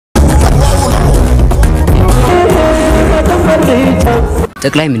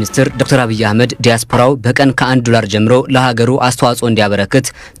ጠቅላይ ሚኒስትር ዶክተር አብይ አህመድ ዲያስፖራው በቀን ከ$1 ጀምሮ ለሀገሩ አስተዋጽኦ እንዲያበረክት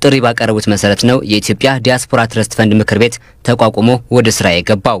ጥሪ ባቀረቡት መሰረት ነው የኢትዮጵያ ዲያስፖራ ትረስት ፈንድ ምክር ቤት ተቋቁሞ ወደ ስራ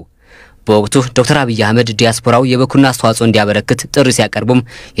የገባው። በወቅቱ ዶክተር አብይ አህመድ ዲያስፖራው የበኩሉን አስተዋጽኦ እንዲያበረክት ጥሪ ሲያቀርቡም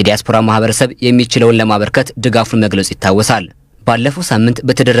የዲያስፖራ ማህበረሰብ የሚችለውን ለማበርከት ድጋፉን መግለጹ ይታወሳል። ባለፈው ሳምንት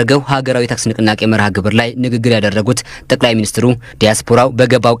በተደረገው ሀገራዊ ታክስ ንቅናቄ መርሃ ግብር ላይ ንግግር ያደረጉት ጠቅላይ ሚኒስትሩ ዲያስፖራው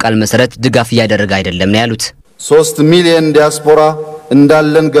በገባው ቃል መሰረት ድጋፍ እያደረገ አይደለም ነው ያሉት። 3 ሚሊዮን ዲያስፖራ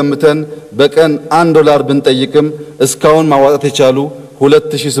እንዳለን ገምተን በቀን $1 ብንጠይቅም እስካሁን ማዋጣት የቻሉ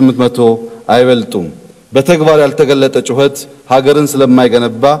 2800 አይበልጡም። በተግባር ያልተገለጠ ጩኸት ሀገርን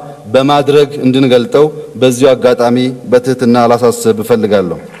ስለማይገነባ በማድረግ እንድንገልጠው በዚሁ አጋጣሚ በትህትና ላሳስብ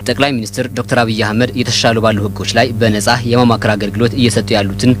እፈልጋለሁ። ጠቅላይ ሚኒስትር ዶክተር አብይ አህመድ የተሻሉ ባሉ ህጎች ላይ በነጻ የማማከር አገልግሎት እየሰጡ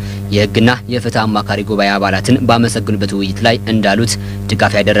ያሉትን የህግና የፍትህ አማካሪ ጉባኤ አባላትን ባመሰግኑበት ውይይት ላይ እንዳሉት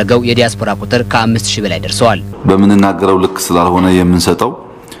ድጋፍ ያደረገው የዲያስፖራ ቁጥር ከ5000 በላይ ደርሰዋል። በመንናገረው ልክ ስላልሆነ የምንሰጠው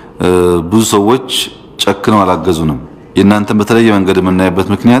ብዙ ሰዎች ጨክነው አላገዙንም። የእናንተን በተለየ መንገድ የምናይበት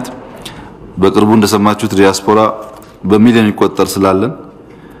ምክንያት በቅርቡ እንደሰማችሁት ዲያስፖራ በሚሊዮን ይቆጠር ስላለን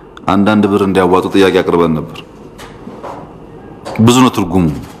አንዳንድ ብር እንዲያዋጡ ጥያቄ አቅርበን ነበር። ብዙ ነው ትርጉሙ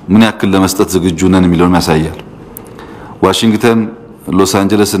ምን ያክል ለመስጠት ዝግጁ ነን የሚለውን ያሳያል። ዋሽንግተን፣ ሎስ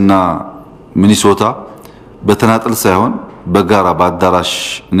አንጀለስ እና ሚኒሶታ በተናጠል ሳይሆን በጋራ በአዳራሽ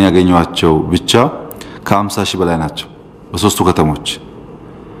ነው ያገኘዋቸው ብቻ ከ50000 በላይ ናቸው በሶስቱ ከተሞች።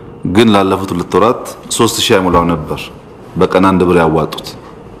 ግን ላለፉት 2 ወራት 3000 አይሞላው ነበር በቀን 1 ብር ያዋጡት።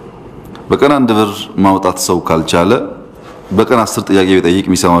 በቀን 1 ብር ማውጣት ሰው ካልቻለ በቀን 10 ጥያቄ ቢጠይቅ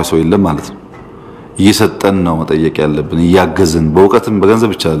የሚሰማው ሰው የለም ማለት ነው። እየሰጠን ነው መጠየቅ ያለብን እያገዝን በእውቀትም በገንዘብ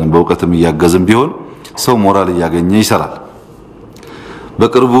ብቻ አይደለም በእውቀትም እያገዝን ቢሆን ሰው ሞራል እያገኘ ይሰራል።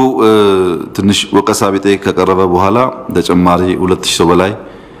 በቅርቡ ትንሽ ወቀሳ ቢጠይቅ ከቀረበ በኋላ ተጨማሪ 2000 ሰው በላይ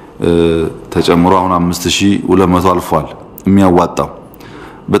ተጨምሮ አሁን 5200 አልፏል የሚያዋጣው።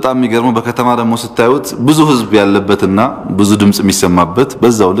 በጣም የሚገርመው በከተማ ደግሞ ስታዩት ብዙ ህዝብ ያለበትና ብዙ ድምጽ የሚሰማበት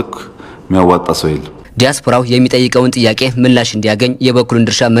በዛው ልክ የሚያዋጣ ሰው የለም። ዲያስፖራው የሚጠይቀውን ጥያቄ ምላሽ እንዲያገኝ የበኩሉን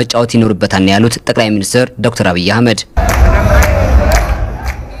ድርሻ መጫወት ይኖርበታል ነው ያሉት ጠቅላይ ሚኒስትር ዶክተር አብይ አህመድ።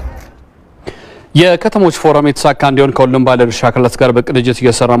 የከተሞች ፎረም የተሳካ እንዲሆን ከሁሉም ባለድርሻ አካላት ጋር በቅንጅት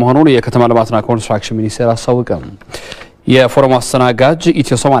እየሰራ መሆኑን የከተማ ልማትና ኮንስትራክሽን ሚኒስቴር አስታወቀ። የፎረሙ አስተናጋጅ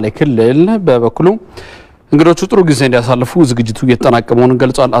ኢትዮ ሶማሌ ክልል በበኩሉ እንግዶቹ ጥሩ ጊዜ እንዲያሳልፉ ዝግጅቱ እየተጠናቀቀ መሆኑን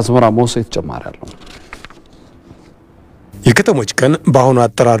ገልጿል። አዝመራ ሞሴ ተጨማሪ አለው። የከተሞች ቀን በአሁኑ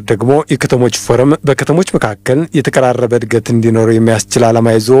አጠራር ደግሞ የከተሞች ፎረም በከተሞች መካከል የተቀራረበ እድገት እንዲኖር የሚያስችል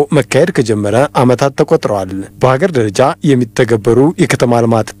ዓላማ ይዞ መካሄድ ከጀመረ ዓመታት ተቆጥረዋል። በሀገር ደረጃ የሚተገበሩ የከተማ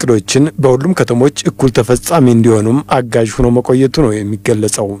ልማት እቅዶችን በሁሉም ከተሞች እኩል ተፈጻሚ እንዲሆኑም አጋዥ ሆኖ መቆየቱ ነው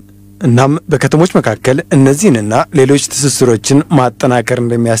የሚገለጸው። እናም በከተሞች መካከል እነዚህንና ሌሎች ትስስሮችን ማጠናከር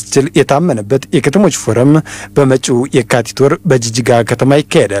እንደሚያስችል የታመነበት የከተሞች ፎረም በመጪው የካቲት ወር በጅጅጋ ከተማ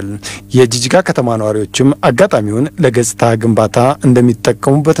ይካሄዳል። የጅጅጋ ከተማ ነዋሪዎችም አጋጣሚውን ለገጽታ ግንባታ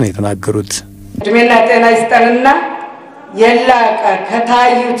እንደሚጠቀሙበት ነው የተናገሩት። እድሜና ጤና ይስጠንና የላቀ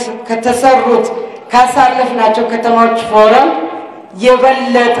ከታዩት ከተሰሩት ካሳለፍናቸው ከተሞች ፎረም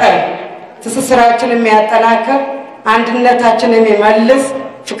የበለጠ ትስስራችንን የሚያጠናክር አንድነታችንን የሚመልስ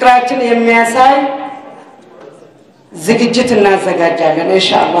ፍቅራችን የሚያሳይ ዝግጅት እናዘጋጃለን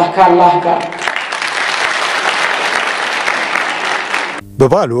ኢንሻአላህ ከአላህ ጋር።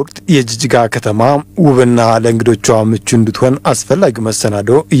 በበዓሉ ወቅት የጅጅጋ ከተማ ውብና ለእንግዶቿ ምቹ እንድትሆን አስፈላጊ መሰናዶ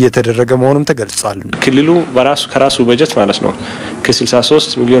እየተደረገ መሆኑን ተገልጿል። ክልሉ ከራሱ በጀት ማለት ነው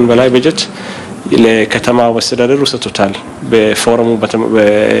ከ63 ሚሊዮን በላይ በጀት ለከተማው መስተዳድሩ ሰጥቷል በፎረሙ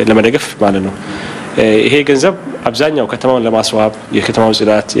ለመደገፍ ማለት ነው። ይሄ ገንዘብ አብዛኛው ከተማውን ለማስዋብ የከተማው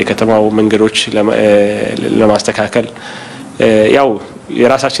ጽዳት የከተማው መንገዶች ለማስተካከል ያው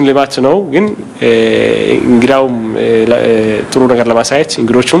የራሳችን ልማት ነው። ግን እንግዳውም ጥሩ ነገር ለማሳየት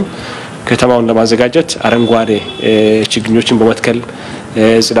እንግዶቹም ከተማውን ለማዘጋጀት አረንጓዴ ችግኞችን በመትከል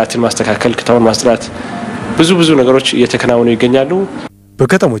ጽዳትን ማስተካከል ከተማውን ማስጥራት ብዙ ነገሮች እየተከናወኑ ይገኛሉ።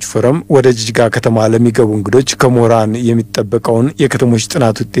 በከተሞች ፎረም ወደ ጅጅጋ ከተማ ለሚገቡ እንግዶች ከሞራን የሚጠበቀውን የከተሞች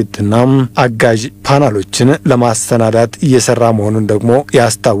ጥናት ውጤትና አጋዥ ፓናሎችን ለማስተናዳት እየሰራ መሆኑን ደግሞ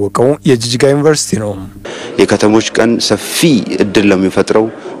ያስታወቀው የጅጅጋ ዩኒቨርሲቲ ነው። የከተሞች ቀን ሰፊ እድል ለሚፈጥረው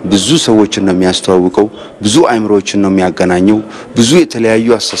ብዙ ሰዎችን ነው የሚያስተዋውቀው ብዙ አይምሮዎችን ነው የሚያገናኘው ብዙ የተለያዩ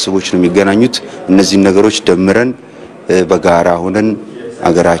አስተሳሰቦችን ነው የሚገናኙት። እነዚህ ነገሮች ደምረን በጋራ ሆነን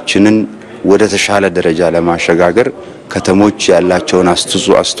አገራችንን ወደ ተሻለ ደረጃ ለማሸጋገር ከተሞች ያላቸውን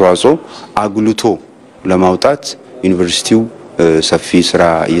አስተዋጽኦ አጉልቶ ለማውጣት ዩኒቨርሲቲው ሰፊ ስራ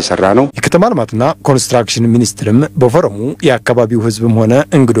እየሰራ ነው። የከተማ ልማትና ኮንስትራክሽን ሚኒስትርም በፎረሙ የአካባቢው ህዝብም ሆነ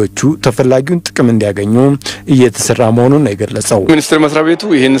እንግዶቹ ተፈላጊውን ጥቅም እንዲያገኙ እየተሰራ መሆኑን ነው የገለጸው። ሚኒስትር መስሪያ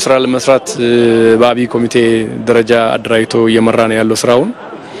ቤቱ ይህን ስራ ለመስራት በአብይ ኮሚቴ ደረጃ አደራጅቶ እየመራ ነው ያለው ስራውን።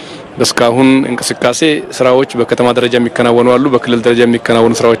 እስካሁን እንቅስቃሴ ስራዎች በከተማ ደረጃ የሚከናወኑ አሉ፣ በክልል ደረጃ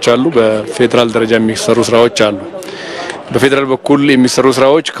የሚከናወኑ ስራዎች አሉ፣ በፌደራል ደረጃ የሚሰሩ ስራዎች አሉ። በፌደራል በኩል የሚሰሩ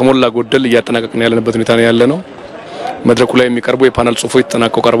ስራዎች ከሞላ ጎደል እያጠናቀቅን ያለንበት ሁኔታ ነው ያለነው። መድረኩ ላይ የሚቀርቡ የፓናል ጽሁፎች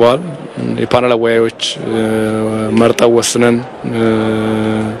ተጠናቀው ቀርበዋል። የፓናል አወያዮች መርጠው ወስነን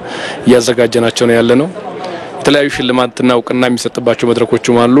እያዘጋጀናቸው ነው ያለነው። የተለያዩ ሽልማትና እውቅና የሚሰጥባቸው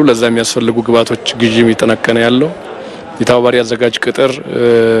መድረኮችም አሉ። ለዛ የሚያስፈልጉ ግብአቶች ግዢም እየተጠናቀቀ ነው ያለው። የታባሪ አዘጋጅ ቅጥር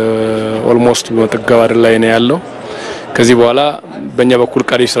ኦልሞስት በመተግባር ላይ ነው ያለው። ከዚህ በኋላ በእኛ በኩል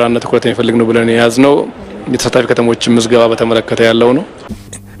ቀሪ ስራና ትኩረት የሚፈልግ ነው ብለን የያዝነው የተሳታፊ ከተሞች ምዝገባ በተመለከተ ያለው ነው።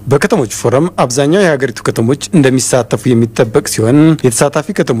 በከተሞች ፎረም አብዛኛው የሀገሪቱ ከተሞች እንደሚሳተፉ የሚጠበቅ ሲሆን የተሳታፊ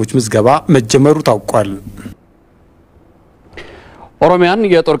ከተሞች ምዝገባ መጀመሩ ታውቋል። ኦሮሚያን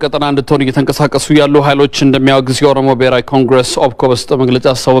የጦር ቀጠና እንድትሆን እየተንቀሳቀሱ ያሉ ኃይሎች እንደሚያወግዝ የኦሮሞ ብሔራዊ ኮንግረስ ኦብኮ በሰጠው መግለጫ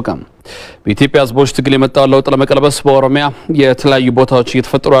አስታወቀ። በኢትዮጵያ ህዝቦች ትግል የመጣው ለውጥ ለመቀልበስ በኦሮሚያ የተለያዩ ቦታዎች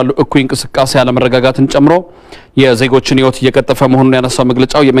እየተፈጠሩ ያሉ እኩይ እንቅስቃሴ ያለመረጋጋትን ጨምሮ የዜጎችን ህይወት እየቀጠፈ መሆኑን ያነሳው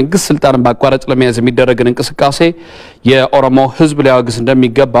መግለጫው የመንግስት ስልጣንን በአቋራጭ ለመያዝ የሚደረግን እንቅስቃሴ የኦሮሞ ህዝብ ሊያወግዝ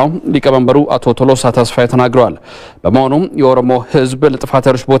እንደሚገባው ሊቀመንበሩ አቶ ቶሎሳ ተስፋዬ ተናግረዋል። በመሆኑም የኦሮሞ ህዝብ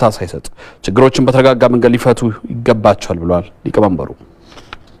ለጥፋተኞች ቦታ ሳይሰጥ ችግሮችን በተረጋጋ መንገድ ሊፈቱ ይገባቸዋል ብለዋል ሊቀመንበሩ።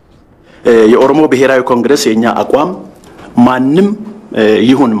 የኦሮሞ ብሔራዊ ኮንግረስ የኛ አቋም ማንም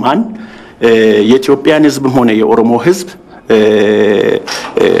ይሁን ማን የኢትዮጵያን ህዝብም ሆነ የኦሮሞ ህዝብ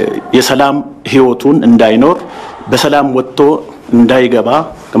የሰላም ህይወቱን እንዳይኖር በሰላም ወጥቶ እንዳይገባ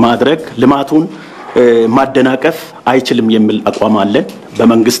ማድረግ ልማቱን ማደናቀፍ አይችልም የሚል አቋም አለን።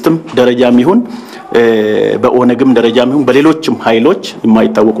 በመንግስትም ደረጃም ይሁን በኦነግም ደረጃም ይሁን በሌሎችም ኃይሎች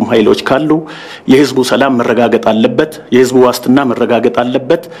የማይታወቁም ኃይሎች ካሉ የህዝቡ ሰላም መረጋገጥ አለበት፣ የህዝቡ ዋስትና መረጋገጥ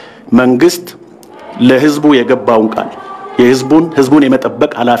አለበት። መንግስት ለህዝቡ የገባውን ቃል ህዝቡን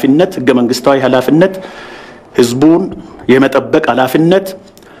የመጠበቅ ኃላፊነት ህገ መንግስታዊ ኃላፊነት ህዝቡን የመጠበቅ ኃላፊነት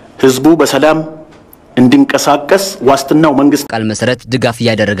ህዝቡ በሰላም እንዲንቀሳቀስ ዋስትናው መንግስት ቃል መሰረት ድጋፍ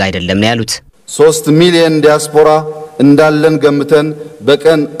ያደረገ አይደለም ነው ያሉት። 3 ሚሊዮን ዲያስፖራ እንዳለን ገምተን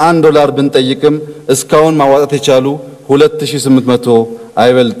በቀን $1 ብንጠይቅም እስካሁን ማዋጣት የቻሉ 2800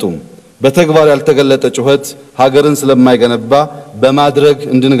 አይበልጡም። በተግባር ያልተገለጠ ጩኸት ሀገርን ስለማይገነባ በማድረግ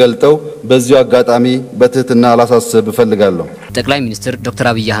እንድንገልጠው በዚሁ አጋጣሚ በትህትና ላሳስብ እፈልጋለሁ። ጠቅላይ ሚኒስትር ዶክተር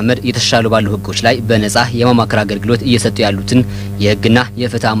አብይ አህመድ የተሻሉ ባሉ ህጎች ላይ በነጻ የማማከር አገልግሎት እየሰጡ ያሉትን የህግና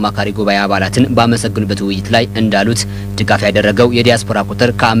የፍትህ አማካሪ ጉባኤ አባላትን ባመሰግኑበት ውይይት ላይ እንዳሉት ድጋፍ ያደረገው የዲያስፖራ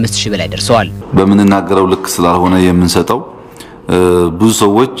ቁጥር ከ5000 በላይ ደርሰዋል። በመንናገረው ልክ ስላልሆነ የምንሰጠው ብዙ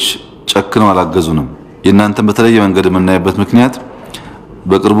ሰዎች ጨክነው አላገዙንም። የእናንተን በተለየ መንገድ የምናይበት ምክንያት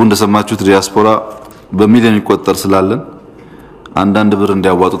በቅርቡ እንደሰማችሁት ዲያስፖራ በሚሊዮን ይቆጠር ስላለን አንዳንድ ብር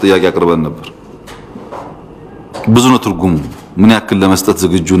እንዲያዋጡ ጥያቄ አቅርበን ነበር። ብዙ ነው ትርጉሙ። ምን ያክል ለመስጠት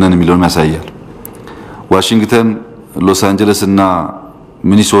ዝግጁ ነን የሚለውን ያሳያል። ዋሽንግተን፣ ሎስ አንጀለስ እና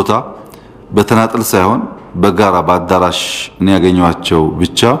ሚኒሶታ በተናጠል ሳይሆን በጋራ በአዳራሽ ነው ያገኘዋቸው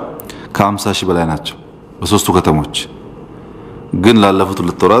ብቻ ከ50000 በላይ ናቸው በሶስቱ ከተሞች። ግን ላለፉት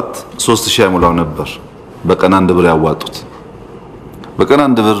 2 ወራት 3000 አይሞላው ነበር በቀን 1 ብር ያዋጡት። በቀን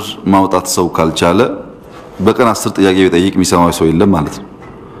 1 ብር ማውጣት ሰው ካልቻለ በቀን 10 ጥያቄ ቢጠይቅ የሚሰማው ሰው የለም ማለት ነው።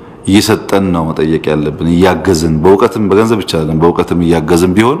 እየሰጠን ነው መጠየቅ ያለብን፣ እያገዝን በእውቀትም በገንዘብ ብቻ አይደለም በእውቀትም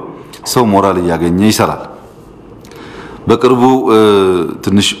እያገዝን ቢሆን ሰው ሞራል እያገኘ ይሰራል። በቅርቡ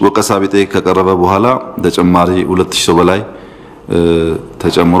ትንሽ ወቀሳ ቢጠይቅ ከቀረበ በኋላ ተጨማሪ 2000 ሰው በላይ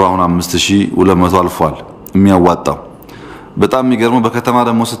ተጨምሮ አሁን 5200 አልፏል የሚያዋጣው። በጣም የሚገርመው በከተማ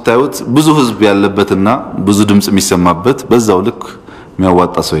ደግሞ ስታዩት ብዙ ህዝብ ያለበትና ብዙ ድምጽ የሚሰማበት በዛው ልክ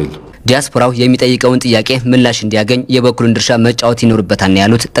የሚያዋጣ ሰው የለም። ዲያስፖራው የሚጠይቀውን ጥያቄ ምላሽ እንዲያገኝ የበኩሉን ድርሻ መጫወት ይኖርበታል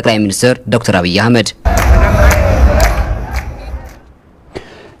ያሉት ጠቅላይ ሚኒስትር ዶክተር አብይ አህመድ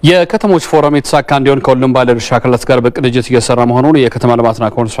የከተሞች ፎረም የተሳካ እንዲሆን ከሁሉም ባለድርሻ አካላት ጋር በቅንጅት እየሰራ መሆኑን የከተማ ልማትና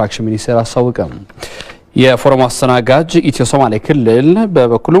ኮንስትራክሽን ሚኒስቴር አስታወቀ። የፎረም አስተናጋጅ ኢትዮ ሶማሌ ክልል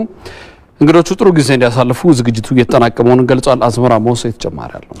በበኩሉ እንግዶቹ ጥሩ ጊዜ እንዲያሳልፉ ዝግጅቱ እየተጠናቀቀ መሆኑን ገልጿል። አዝመራ ሞሴ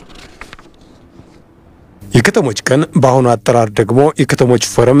ተጨማሪ አለው። የከተሞች ቀን በአሁኑ አጠራር ደግሞ የከተሞች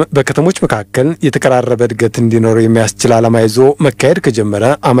ፎረም በከተሞች መካከል የተቀራረበ እድገት እንዲኖር የሚያስችል ዓላማ ይዞ መካሄድ ከጀመረ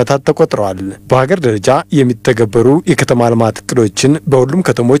ዓመታት ተቆጥረዋል። በሀገር ደረጃ የሚተገበሩ የከተማ ልማት እቅዶችን በሁሉም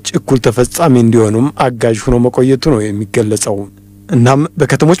ከተሞች እኩል ተፈጻሚ እንዲሆኑም አጋዥ ሆኖ መቆየቱ ነው የሚገለጸው። እናም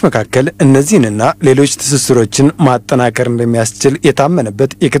በከተሞች መካከል እነዚህንና ሌሎች ትስስሮችን ማጠናከር እንደሚያስችል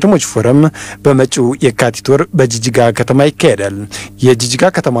የታመነበት የከተሞች ፎረም በመጪው የካቲት ወር በጅጅጋ ከተማ ይካሄዳል።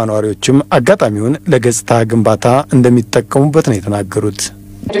 የጅጅጋ ከተማ ነዋሪዎችም አጋጣሚውን ለገጽታ ግንባታ እንደሚጠቀሙበት ነው የተናገሩት።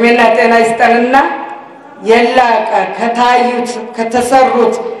 እድሜና ጤና ይስጠንና የላቀ ከታዩት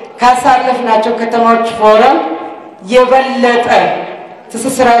ከተሰሩት ካሳለፍናቸው ከተሞች ፎረም የበለጠ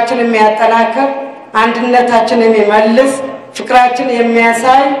ትስስራችንን የሚያጠናክር አንድነታችንን የሚመልስ ፍቅራችን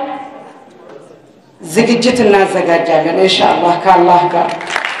የሚያሳይ ዝግጅት እናዘጋጃለን ኢንሻአላህ ከአላህ ጋር።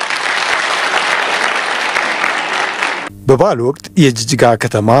 በበዓሉ ወቅት የጅጅጋ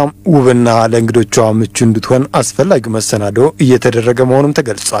ከተማ ውብና ለእንግዶቿ ምቹ እንድትሆን አስፈላጊ መሰናዶ እየተደረገ መሆኑም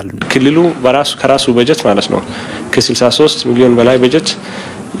ተገልጿል። ክልሉ ከራሱ በጀት ማለት ነው ከ63 ሚሊዮን በላይ በጀት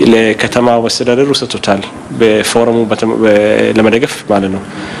ለከተማ ወስተዳደሩ ሰጥቷል በፎረሙ ለመደገፍ ማለት ነው።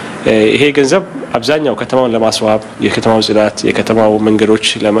 ይሄ ገንዘብ አብዛኛው ከተማውን ለማስዋብ የከተማው ጽዳት የከተማው መንገዶች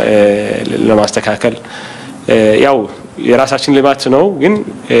ለማስተካከል ያው የራሳችን ልማት ነው ግን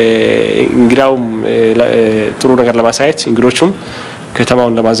እንግዳውም ጥሩ ነገር ለማሳየት እንግዶቹም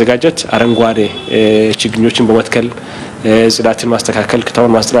ከተማውን ለማዘጋጀት አረንጓዴ ችግኞችን በመትከል ጽዳትን ማስተካከል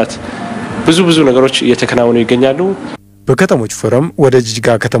ከተማውን ማስጥራት ብዙ ነገሮች እየተከናወኑ ይገኛሉ። በከተሞች ፎረም ወደ ጅጅጋ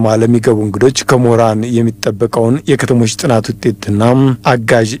ከተማ ለሚገቡ እንግዶች ከሞራን የሚጠበቀውን የከተሞች ጥናት ውጤትና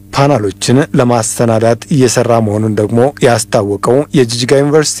አጋዥ ፓናሎችን ለማሰናዳት እየሰራ መሆኑን ደግሞ ያስታወቀው የጅጅጋ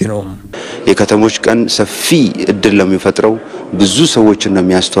ዩኒቨርሲቲ ነው። የከተሞች ቀን ሰፊ እድል ለሚፈጥረው ብዙ ሰዎችን ነው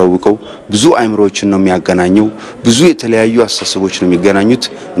የሚያስተዋውቀው ብዙ አይምሮችን ነው የሚያገናኘው ብዙ የተለያዩ አስተሳሰቦች ነው የሚገናኙት።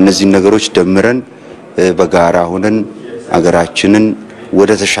 እነዚህ ነገሮች ደምረን በጋራ ሆነን አገራችንን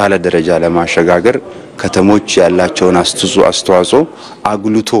ወደ ተሻለ ደረጃ ለማሸጋገር ከተሞች ያላቸውን አስተዋጽኦ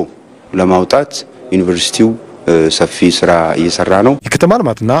አጉልቶ ለማውጣት ዩኒቨርሲቲው ሰፊ ስራ እየሰራ ነው። የከተማ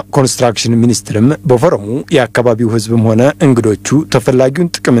ልማትና ኮንስትራክሽን ሚኒስትርም በፎረሙ የአካባቢው ህዝብም ሆነ እንግዶቹ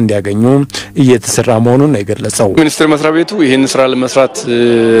ተፈላጊውን ጥቅም እንዲያገኙ እየተሰራ መሆኑን ነው የገለጸው። ሚኒስትር መስሪያ ቤቱ ይሄን ስራ ለመስራት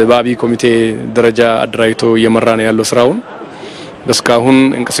በአብይ ኮሚቴ ደረጃ አድራይቶ እየመራ ነው ያለው ስራውን። በስካሁን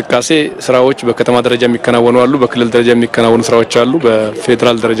እንቅስቃሴ ስራዎች በከተማ ደረጃ የሚከናወኑ አሉ በክልል ደረጃ የሚከናወኑ ስራዎች አሉ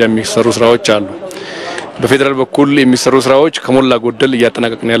በፌደራል ደረጃ የሚሰሩ ስራዎች አሉ። በፌደራል በኩል የሚሰሩ ስራዎች ከሞላ ጎደል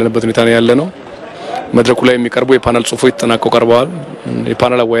እያጠናቀቅን ያለንበት ሁኔታ ነው ያለነው። መድረኩ ላይ የሚቀርቡ የፓናል ጽሁፎች ተጠናቀው ቀርበዋል።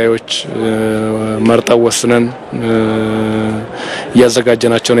 የፓናል አወያዮች መርጠው ወስነን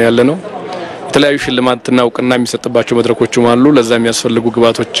እያዘጋጀናቸው ነው ያለነው። የተለያዩ ሽልማትና እውቅና የሚሰጥባቸው መድረኮችም አሉ። ለዛ የሚያስፈልጉ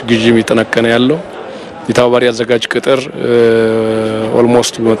ግብአቶች ግዢም እየተጠናቀቀ ነው ያለው። የታባሪ አዘጋጅ ቅጥር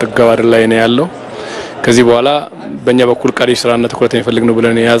ኦልሞስት በመጠጋባር ላይ ነው ያለው። ከዚህ በኋላ በእኛ በኩል ቀሪ ስራና ትኩረት የሚፈልግ ነው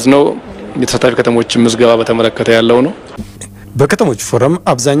ብለን ያዝነው የተሳታፊ ከተሞች ምዝገባ በተመለከተ ያለው ነው። በከተሞች ፎረም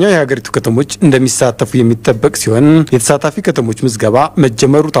አብዛኛው የሀገሪቱ ከተሞች እንደሚሳተፉ የሚጠበቅ ሲሆን የተሳታፊ ከተሞች ምዝገባ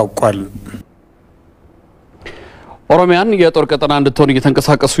መጀመሩ ታውቋል። ኦሮሚያን የጦር ቀጠና እንድትሆን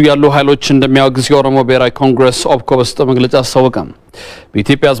እየተንቀሳቀሱ ያሉ ኃይሎች እንደሚያወግዝ የኦሮሞ ብሔራዊ ኮንግረስ ኦብኮ በሰጠው መግለጫ አስታወቀ።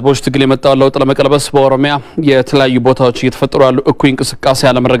 በኢትዮጵያ ህዝቦች ትግል የመጣው ለውጥ ለመቀልበስ በኦሮሚያ የተለያዩ ቦታዎች እየተፈጠሩ ያሉ እኩይ እንቅስቃሴ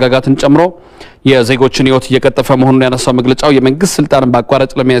ያለመረጋጋትን ጨምሮ የዜጎችን ህይወት እየቀጠፈ መሆኑን ያነሳው መግለጫው የመንግስት ስልጣንን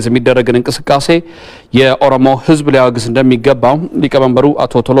በአቋራጭ ለመያዝ የሚደረግን እንቅስቃሴ የኦሮሞ ህዝብ ሊያወግዝ እንደሚገባው ሊቀመንበሩ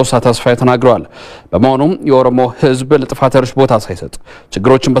አቶ ቶሎሳ ተስፋዬ ተናግረዋል። በመሆኑም የኦሮሞ ህዝብ ለጥፋተኞች ቦታ ሳይሰጥ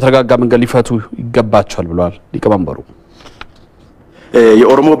ችግሮችን በተረጋጋ መንገድ ሊፈቱ ይገባቸዋል ብለዋል ሊቀመንበሩ።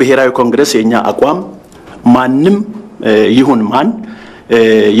 የኦሮሞ ብሔራዊ ኮንግረስ የኛ አቋም ማንም ይሁን ማን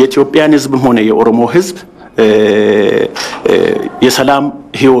የኢትዮጵያን ህዝብም ሆነ የኦሮሞ ህዝብ የሰላም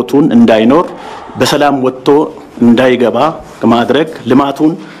ህይወቱን እንዳይኖር በሰላም ወጥቶ እንዳይገባ ማድረግ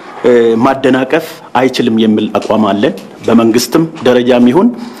ልማቱን ማደናቀፍ አይችልም የሚል አቋም አለ። በመንግስትም ደረጃም ይሁን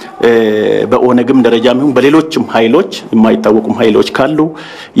በኦነግም ደረጃም ይሁን በሌሎችም ኃይሎች የማይታወቁም ኃይሎች ካሉ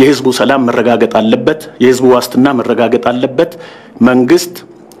የህዝቡ ሰላም መረጋገጥ አለበት፣ የህዝቡ ዋስትና መረጋገጥ አለበት። መንግስት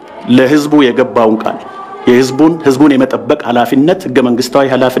ለህዝቡ የገባውን ቃል ህዝቡን የመጠበቅ ኃላፊነት ህገ መንግስታዊ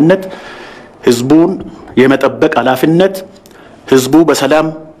ኃላፊነት ህዝቡን የመጠበቅ ኃላፊነት ህዝቡ በሰላም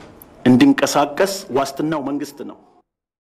እንዲንቀሳቀስ ዋስትናው መንግስት ነው።